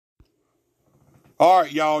All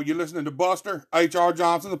right, y'all, you're listening to Buster, H.R.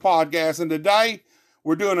 Johnson, the podcast, and today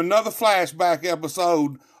we're doing another flashback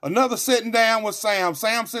episode, another sitting down with Sam.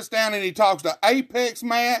 Sam sits down and he talks to Apex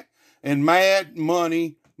Matt and Mad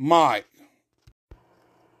Money Mike.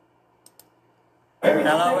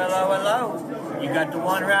 Hello. You got the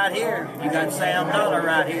one right here. You got Sam Dollar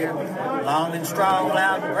right here. Long and strong,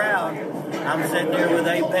 loud and proud. I'm sitting here with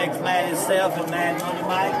Apex Matt himself and Mad Money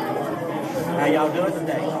Mike. How y'all doing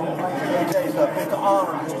today? It's an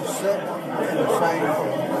honor just to sit and say,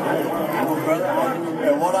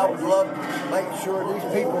 and what I would love to make sure these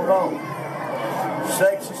people know,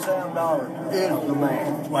 Sexy Sam Dollar is the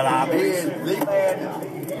man. Well, he is the man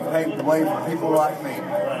to pave the way for people like me.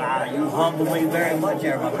 Well, you humble me very much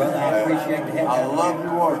there, my brother. I appreciate the heck. I love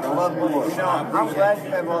your work. I love your work. You know, I'm glad you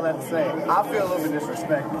have all that to say. I feel a little bit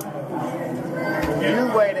disrespected.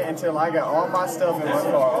 You waited until I got all my stuff in my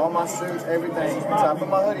car, all my suits, everything, until I put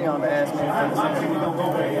my hoodie on to ask me for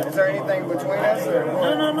the. Is there anything between us? Or?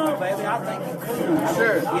 No, baby. I think you could.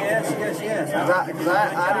 Sure. Yes. Because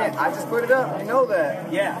I just put it up. You know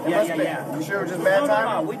that. Yeah. You sure it was just bad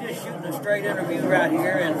time? No. We just shooting a straight interview right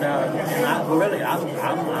here, and Because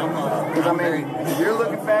I mean, you're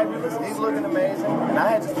looking fabulous. He's looking amazing, and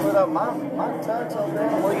I had just put up my tux over there.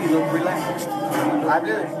 Well, you look relaxed. I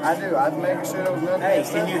do. I was making sure there was nothing. Hey,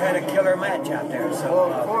 and you had a killer match out there, so.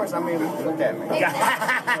 Well, of course. I mean, look at me.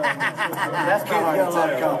 That's not hard to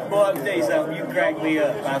tell. Boy, I can tell you something. You crack me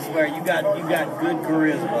up. I swear, you got good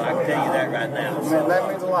charisma. I can tell you that right now. So. That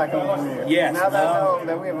means a lot coming from you. Yes. Now that I know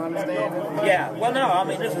that we have understanding. Yeah. Well, no. I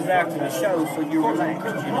mean, this is after the show, so you're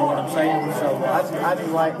relaxed. You know what I'm saying? So. I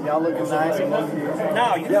just like y'all looking nice and looking good.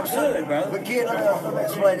 No, you look good, brother. But kid, let me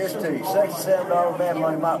explain this to you. Sexy Sam Dollar, Mad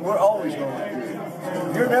Money Mike, we're always going to look good.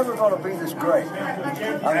 You're never going to be this great.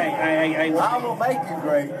 Hey. I will make you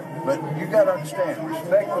great, but you got to understand,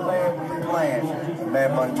 respect the man with the plan.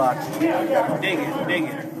 Mad Money Mike. Dig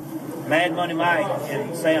it. Mad Money Mike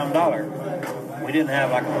and Sam Dollar. We didn't have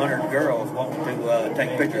like 100 girls wanting to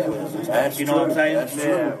take pictures with us and stuff. That's you know true. what I'm saying? That's true.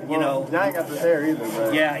 Yeah, You know. I ain't got the hair either,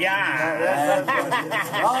 but. Yeah.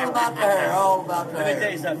 All about the hair, all about the Let me hair.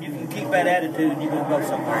 tell you something. You can keep that attitude and you're going to go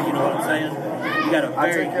somewhere. You know what I'm saying? You got a I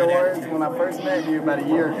very took good your words attitude. when I first met you about a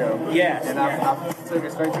year ago. Yes. And I took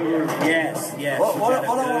it straight to you. Yes. What I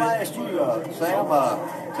want to ask you, Sam,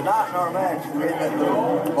 tonight in our match, we had that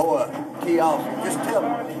little boy, Key Austin. Just tell me,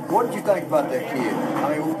 what did you think about that kid?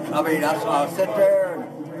 I mean, I sat there and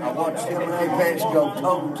I watched him and Apex go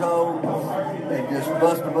toe-to-toe and just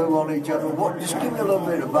bust a move on each other. Just give me a little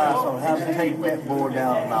bit of advice on how to take that boy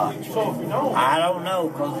down a notch. I don't know,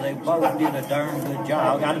 because they both did a darn good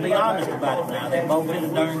job. I got to be honest about it now. They both did a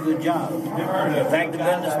darn good job. In fact, the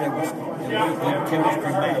goodness, there was a good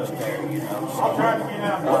chemistry match there, you know. So,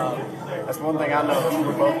 That's one thing I know.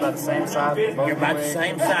 We're both about the same size. you're about the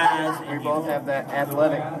same size. We both have that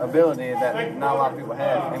athletic ability that not a lot of people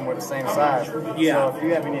have, and we're the same size. Yeah. So if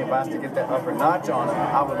you have any advice to get that upper notch on it,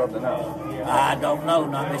 I would love to know. I don't know,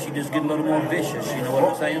 not unless you just get a little more vicious, you know what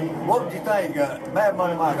I'm saying? What do you think? Mad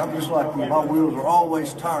Money Mike, I'm just like you. My wheels are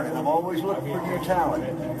always turning. I'm always looking for new talent.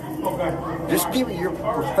 Just give me your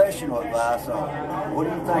professional advice on what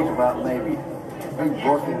do you think about maybe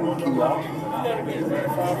working with Key Austin?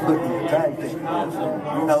 Putting your tag team.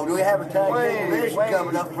 You know, do we have a tag team division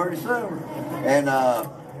coming up pretty soon? And I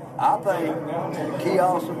think Key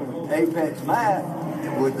Austin and Apex Matt,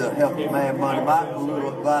 with the help of Mad Money Mike, a little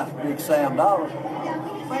advice from Big Sam Dollar,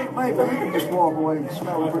 maybe we can just walk away and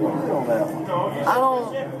smell pretty good on that one.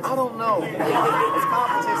 I don't know. It's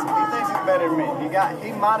competition. He thinks he's better than me.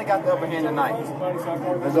 He might have got the upper hand tonight.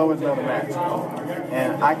 There's always another match.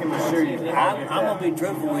 And I can assure you. I'm going to be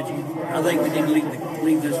truthful with you. I think we need to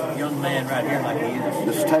leave this young man right here like he is.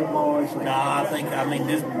 Just take more easily. No, I mean,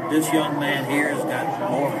 this young man here has got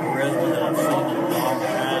more charisma than I've seen in a long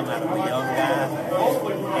time out of a young guy.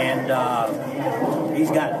 And he's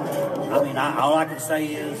got it. I mean, all I can say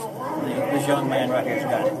is this young man right here's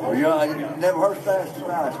got it. Well, you never heard fast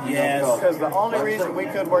tonight. Yes. Because the only reason we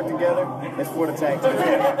could work together is for the tag team.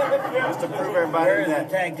 Just to prove everybody Where is the that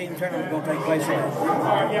tag team tournament going to take place at? I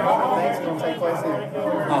think it's going to take place here.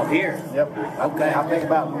 Oh, here? Yep. Okay. I think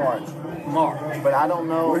about March. But I don't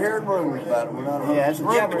know. We're hearing rumors about it. We're not. Yeah, it's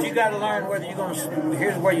rumors. Yeah, but you got to learn whether you're going to.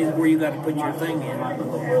 Here's where you got to put your thing in.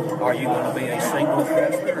 Are you going to be a singles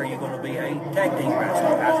wrestler, or are you going to be a tag team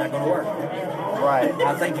wrestler? How's that going to work? Right.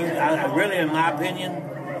 I think I really, in my opinion,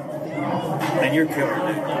 and you're killer,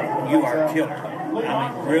 dude. You are killer.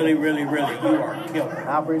 I mean, really, really, really, you are killer.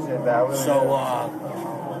 I appreciate that. So,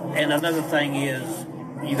 and another thing is,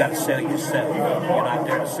 you got to sell yourself. You're not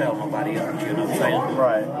there to sell nobody else. You know what I'm saying?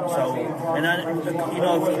 Right. So, and you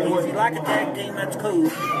know, if you like a tag team, that's cool.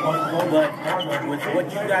 But with what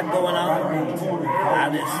you got going on, I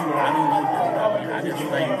don't know. I mean, I just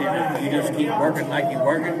think that if you just keep working like you're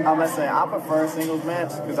working. I'm gonna say I prefer a singles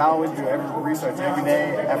match because I always do research every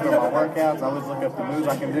day after my workouts. I always look up the moves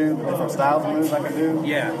I can do, the different styles of moves I can do.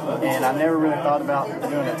 Yeah. And I never really thought about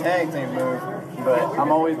doing a tag team move. But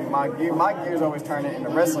I'm always my gears always turn it in the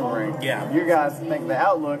wrestling ring. Yeah. You guys think the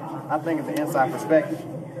outlook, I think of the inside perspective.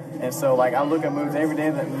 And so like I look at moves every day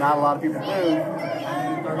that not a lot of people do.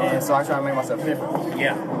 And so I try to make myself different.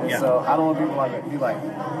 Yeah. And Yeah. so I don't want people like be like,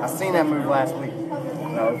 I seen that move last week.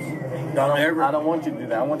 No. I don't want you to do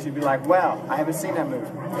that. I want you to be like, wow, I haven't seen that move.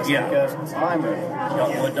 That's because it's my move.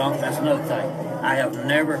 That's another thing. I have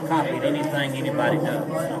never copied anything anybody does,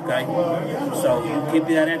 okay? So you keep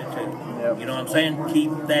that attitude. Yep. You know what I'm saying?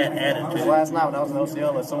 Keep that attitude. Last night when I was in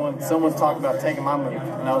OCL, someone talked about taking my move.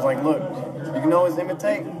 And I was like, look, you can always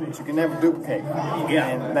imitate, but you can never duplicate. Yeah.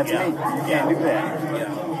 And that's me. You can't do that.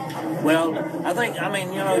 Yeah. Well, I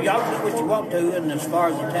mean, you know, y'all do what you want to, and as far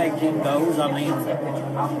as the tag team goes, I mean,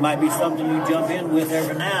 it might be something you jump in with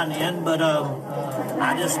every now and then, but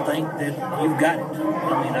I just think that you've got,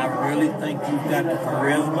 I really think you've got the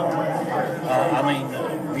charisma.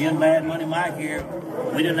 Me and Mad Money Mike here,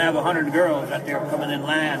 we didn't have 100 girls out there coming in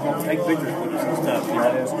line to take pictures with us and stuff. You know?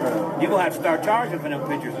 That is true. You're going to have to start charging for them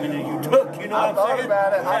pictures the minute you took, you know I what I'm thought saying?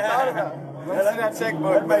 about it. I thought about it. Let me see that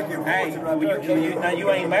checkbook. Hey, now you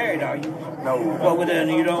ain't married, are you? No. Well, then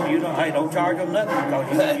you don't. Hey, don't charge them nothing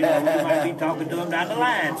because you might be talking to them down the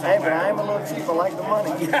line somewhere. Hey, but I am a little cheap. I like the money.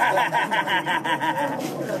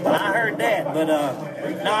 Well, I heard that, but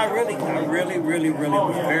no, I really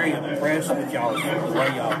was very impressed with y'all, the way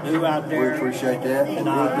y'all do out there. We appreciate that. And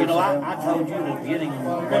I told you in the beginning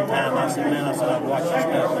one time. I said, I'd watch your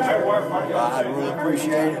stuff. I really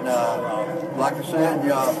appreciate it. Like I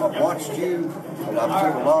said, I've watched you, and I've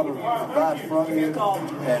taken a lot of advice from you,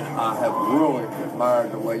 and I have really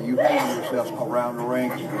admired the way you handle yourself around the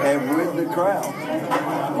ring and with the crowd.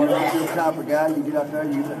 You're the type of guy, you get out there,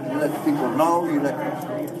 you let the people know, you let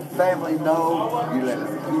the family know, you let the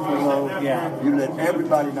people know, you let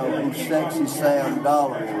everybody know who Sexy Sam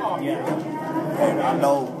Dollar is. Yeah. And I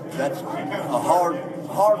know that's a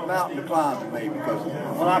hard mountain to climb to me because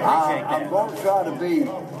I appreciate that. I'm going to try to be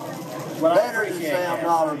better than Sam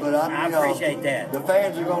Dollar, but I appreciate that. The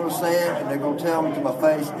fans are going to say it, and they're going to tell me to my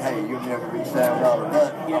face, hey, you'll never be Sam Dollar,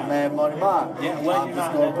 but I'm Mad Money Mike. Yeah, well, I'm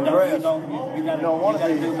just going to progress. You don't want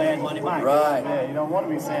to do Mad Money Mike. Right. Yeah, you don't want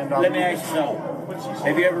to be Sam Dollar. Let me ask you something.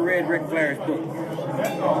 Have you ever read Ric Flair's book?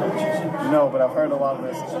 No, but I've heard a lot of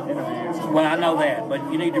his interviews. Well, I know that,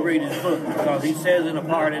 but you need to read his book because he says in a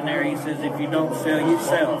part in there, he says, if you don't sell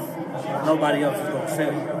yourself, nobody else is going to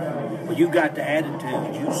sell you. Well, you got the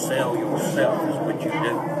attitude. You sell yourself is what you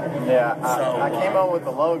do. Yeah, I came up with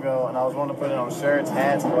the logo, and I was wanting to put it on shirts,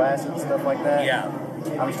 hats, glasses, and stuff like that. Yeah.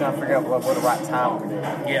 I'm just trying to figure out what the right time would be.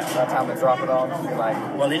 Yeah. Right time to drop it on and be like...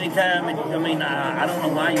 Well, anytime, I don't know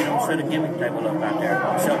why you don't set a gimmick table up out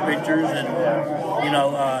there. Sell pictures and,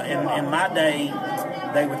 in my day,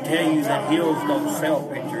 they would tell you that heels don't sell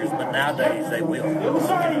pictures, but nowadays they will.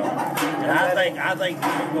 And I think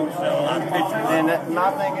you're going to sell a lot of pictures. And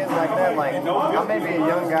my thing is like that, like, I may be a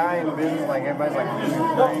young guy in the business, like everybody's like,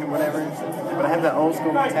 green or whatever, but I have that old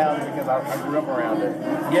school mentality because I grew up around it.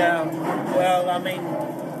 Yeah, well, I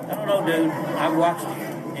don't know, dude. I've watched you,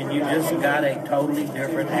 and you just got a totally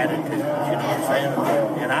different attitude, you know what I'm saying?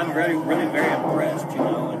 And I'm really, really very impressed,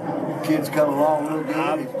 Kid's come along real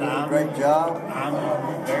good. He's doing a great job. I'm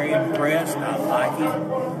very impressed. I like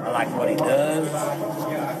him. I like what he does.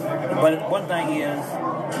 But one thing is,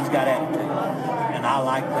 he's got attitude. And I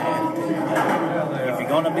like the attitude. If you're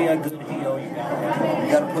going to be a good heel, you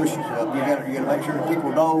got to push yourself. You got to make sure that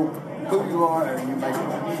people know who you are, and you make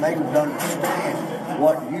them understand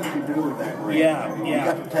what you can do with that ring. Yeah. You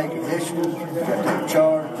got to take initiative. You got to take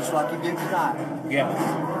charge, just like you did tonight.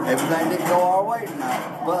 Yeah. Everything didn't go our way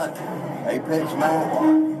tonight, but Apex Matt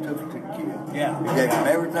took it to the kid. Yeah. He gave him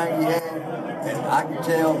everything he had, and I can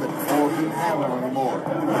tell that the board couldn't handle it anymore.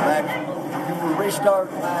 The match, if you would restart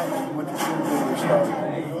the match with the Super restart,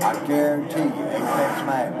 I guarantee you Apex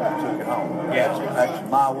Matt took it home. Yeah. That's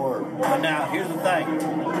my word. But now, here's the thing.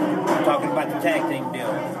 I'm talking about the tag team deal.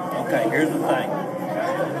 Okay, here's the thing.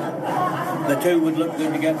 The two would look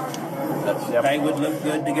good together. They would look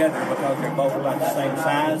good together because they're both about the same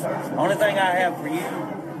size. Only thing I have for you,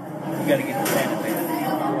 you got to get the standing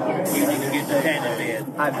bed. You need to get tanning bed.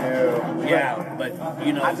 I do. Yeah, but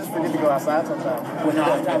you know. I just forget to go outside sometimes. Well, no,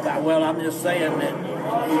 I'm talking about. Well, I'm just saying that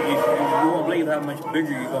you won't believe how much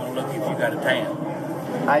bigger you're going to look if you got a tan.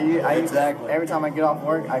 Exactly. Every time I get off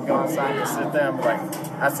work, I go outside and just sit there and be like,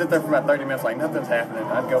 I sit there for about 30 minutes like nothing's happening.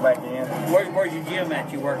 I'd go back in. Where's your gym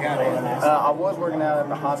at you work out at? I was working out at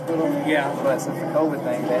the hospital. Yeah. But since the COVID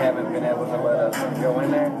thing, they haven't been able to let us go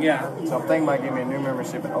in there. Yeah. So I'm thinking about getting me a new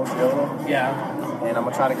membership in Osceola. Yeah. And I'm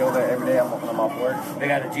going to try to go there every day when I'm off work. They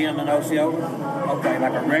got a gym in Osceola? Okay,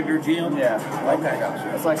 like a regular gym? Yeah. Okay.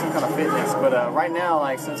 It's like some kind of fitness. But right now,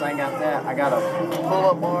 like, since I ain't got that, I got a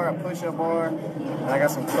pull-up bar, a push-up bar, and I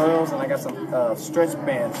got some curls, and I got some stretch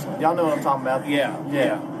bands. Y'all know what I'm talking about? Yeah.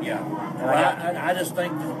 Well, I just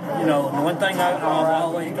think, you know, the one thing I've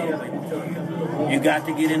always told people, you got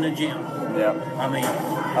to get in the gym. Yeah. I mean,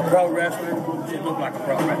 a pro wrestler should look like a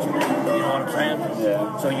pro wrestler. You know what I'm saying?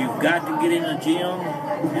 Yeah. So you've got to get in the gym.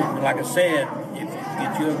 And like I said, if you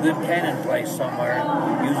get you a good tanning place somewhere,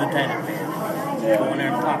 use a tanning bed. Yeah. Go in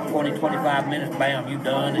there and pop 20, 25 minutes, bam, you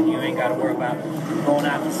done, and you ain't got to worry about going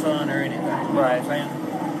out in the sun or anything. You know what I'm saying?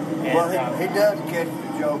 And, Well, he does catch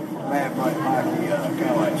the joke from Mad Money Mike. He kind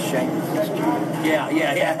of like Seamus this kid. Yeah.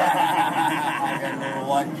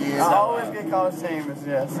 One kid. I always get called Seamus,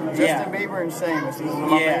 yes. Justin Bieber and Seamus. These are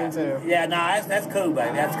my main two. Yeah, no, that's cool,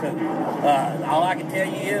 baby. That's cool. All I can tell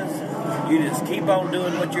you is, you just keep on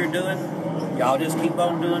doing what you're doing. Y'all just keep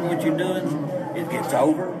on doing what you're doing. It gets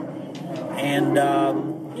over. And,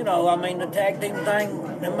 you know, I mean, the tag team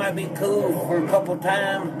thing, that might be cool for a couple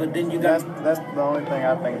times, but then you got... That's the only thing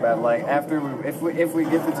I think about. Like, if we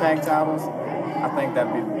get the tag titles, I think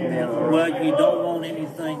that'd be the end of the road. Well, you don't want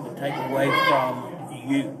anything to take away from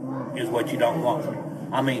you, is what you don't want.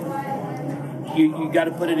 I mean, you got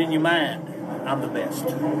to put it in your mind, I'm the best.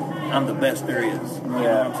 I'm the best there is. You know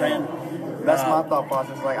what I'm saying? That's my thought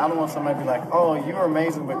process. Like, I don't want somebody to be like, "Oh, you were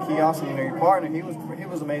amazing," but Key Austin, you know, your partner, he was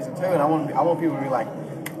amazing too. And I want people to be like,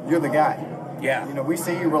 "You're the guy." Yeah. You know, we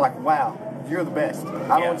see you, we're like, "Wow, you're the best."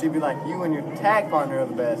 I don't want you to be like, "You and your tag partner are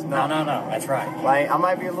the best." No. That's right. Like, I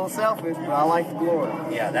might be a little selfish, but I like the glory.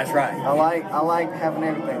 Yeah, that's right. I like having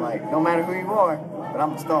everything. Like, no matter who you are, but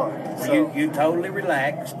I'm the star. So, You totally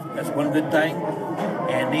relaxed. That's one good thing.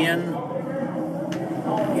 And then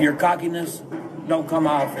your cockiness don't come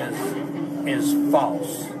off as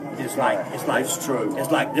false. It's like It's true. It's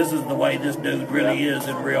like this is the way this dude really is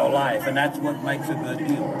in real life, and that's what makes a good dude.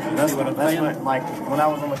 You That's see what I'm that's saying? what, like, when I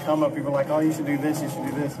was on the come up, people were like, "Oh, you should do this, you should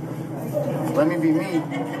do this." Let me be me,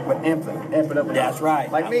 but amp it up. That's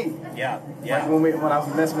right. Like me. Yeah. Like when I was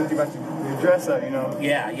messing with you about your dress up, you know.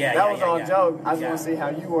 Yeah. That was all a joke. I just want to see how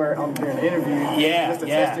you were during the interview. Just to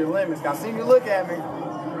test your limits. I seen you look at me.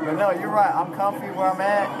 But no, you're right. I'm comfy where I'm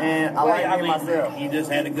at, and I like being myself. You just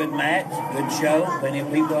had a good match, good show, plenty of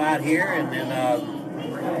people out here, and then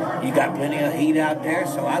you got plenty of heat out there.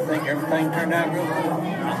 So I think everything turned out real good.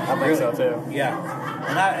 I think so too. Yeah,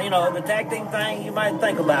 and the tag team thing, you might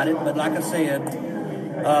think about it, but like I said,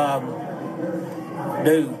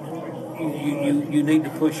 dude, you need to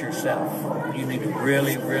push yourself. You need to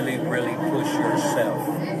really, really, really push yourself.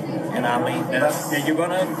 And I mean, you're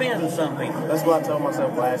going to offend some people. That's what I told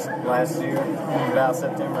myself last year, about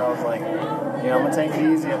September. I was like, I'm going to take it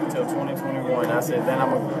easy up until 2021. I said, then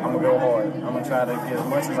I'm going to go hard. I'm going to try to get as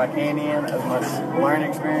much as I can in, as much learning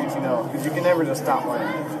experience, because you can never just stop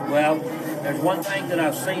learning. Well, there's one thing that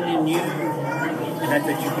I've seen in you, and that's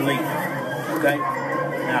that you believe. Okay?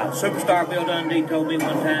 Now, Superstar Bill Dundee told me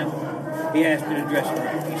one time, he asked me to dress room.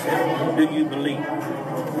 He said, "Do you believe?"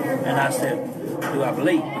 And I said, "Do I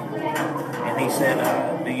believe?" And he said,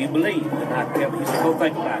 "Do you believe?" And he said, "Go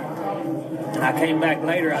think about it." And I came back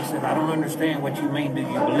later, I said, "I don't understand what you mean, do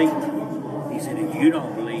you believe?" He said, "If you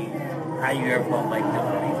don't believe, how you ever going to make them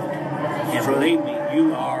believe it?" And believe me,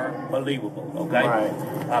 you are believable, okay? Right.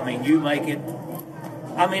 I mean, you make it,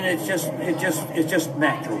 it's just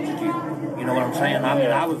natural with you. You know what I'm saying? I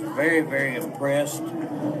mean, I was very, very impressed.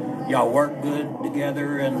 Y'all work good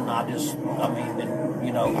together, and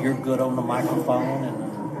you're good on the microphone,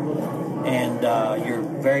 and you're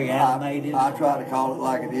very animated. I try to call it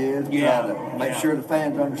like it is. Yeah. Try to make sure the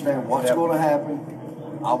fans understand what's going to happen.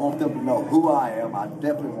 I want them to know who I am. I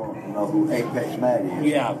definitely want them to know who Apex Matt is.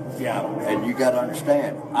 Yeah. And you got to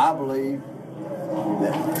understand, I believe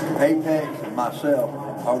that Apex and myself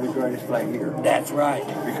are the greatest thing here. That's right.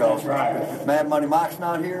 Because if Mad Money Mike's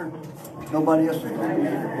not here, nobody else is going to be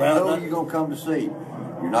here. Well, who are you going to come to see?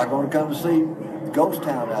 You're not going to come to see Ghost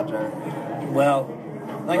Town out there. Well,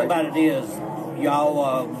 the thing about it is,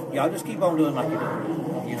 y'all just keep on doing like you're doing.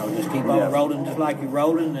 Just keep on rolling just like you're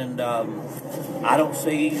rolling, and I don't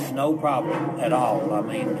see no problem at all. I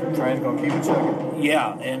mean, Train's gonna keep it chugging.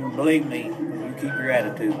 yeah, and believe me, you keep your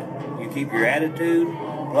attitude. You keep your attitude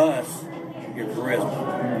plus your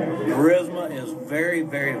charisma. Charisma is very,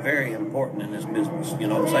 very, very important in this business. You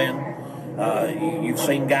know what I'm saying? You've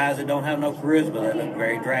seen guys that don't have no charisma that look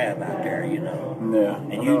very drab out there, you know. Yeah.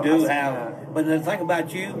 And you do have, but the thing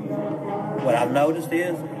about you, what I've noticed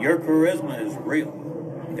is your charisma is real.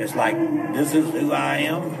 It's like, this is who I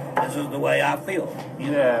am, this is the way I feel.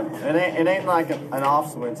 You know? Yeah, it ain't like an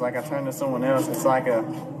off switch, like I turn to someone else. It's like I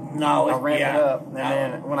ramp it up, and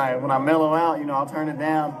then when I mellow out, you know, I'll turn it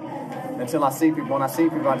down until I see people. When I see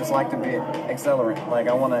people, I just like to be accelerant. Like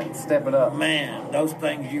I want to step it up. Man, those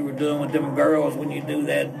things you were doing with them girls when you do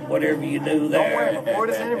that, whatever you do there. Don't worry, before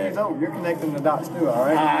this interview's over, you're connecting the dots too, all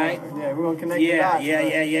right? All right. Yeah, we're gonna connect the dots.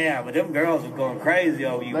 Yeah. But them girls are going crazy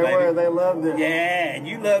over you, baby. They loved it. Yeah, and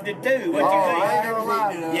you loved it too. What I you ain't gonna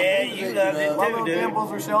lie. think? Yeah, you loved it My too, little dude.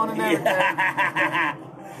 dimples were showing and everything.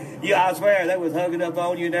 Yeah, I swear, they was hugging up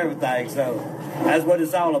on you and everything, so that's what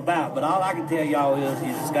it's all about. But all I can tell y'all is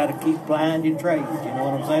you just got to keep plying your trades, you know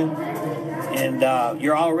what I'm saying? And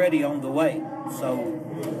you're already on the way, so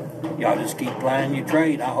y'all just keep plying your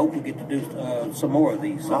trade. I hope we get to do some more of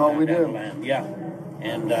these. I hope we do. Yeah,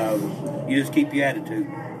 and you just keep your attitude.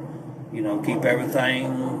 You know, keep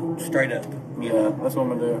everything straight up. You know, That's what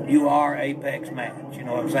I'm gonna do. you are Apex Match. You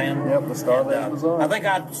know what I'm saying? Yep, the star that And, was on. I think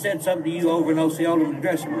I said something to you over in Osceola in the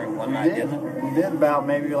dressing room one night, didn't I? You did about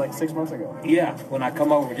maybe like 6 months ago. Yeah, when I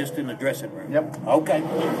come over just in the dressing room. Yep. Okay.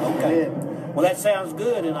 did. Well, that sounds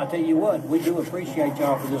good, and I tell you what, we do appreciate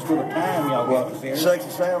y'all for this little time y'all Well, give us here. Sexy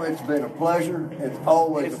Sam, it's been a pleasure. It's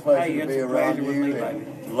always a pleasure to it's be a around pleasure with you me, and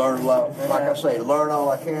baby. learn a lot. Like I say, learn all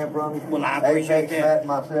I can from you. Well, I appreciate Apex that. Matt and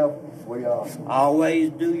myself, we Always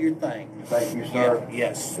do your thing. thank you, sir. Yeah,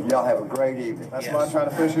 yes. Y'all have a great evening. That's Yes. why I try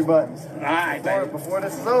to push your buttons. All right, baby. Before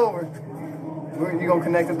this is over, you gonna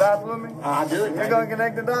connect the dots with me? I'll do it, You're baby. gonna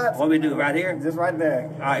connect the dots? What we do right here? Just right there.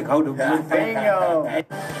 All right, hold the blue Bingo.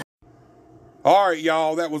 All right,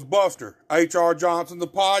 y'all, that was Buster H.R. Johnson, the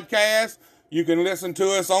podcast. You can listen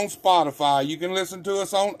to us on Spotify. You can listen to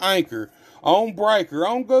us on Anchor, on Breaker,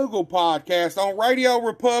 on Google Podcast, on Radio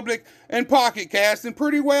Republic, and Pocket Cast, and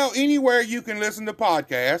pretty well anywhere you can listen to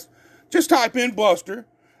podcasts. Just type in Buster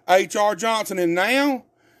H.R. Johnson, and now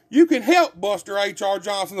you can help Buster H.R.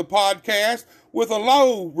 Johnson, the podcast, with a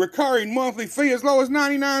low recurring monthly fee as low as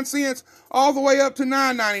 99 cents all the way up to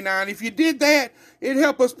 $9.99. If you did that, it'd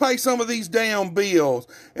help us pay some of these damn bills.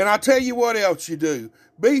 And I'll tell you what else you do.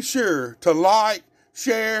 Be sure to like,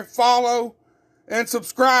 share, follow, and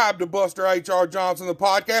subscribe to Buster H.R. Johnson, the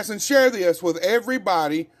podcast, and share this with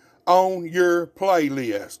everybody on your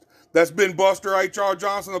playlist. That's been Buster H.R.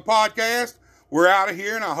 Johnson, the podcast. We're out of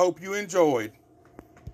here, and I hope you enjoyed.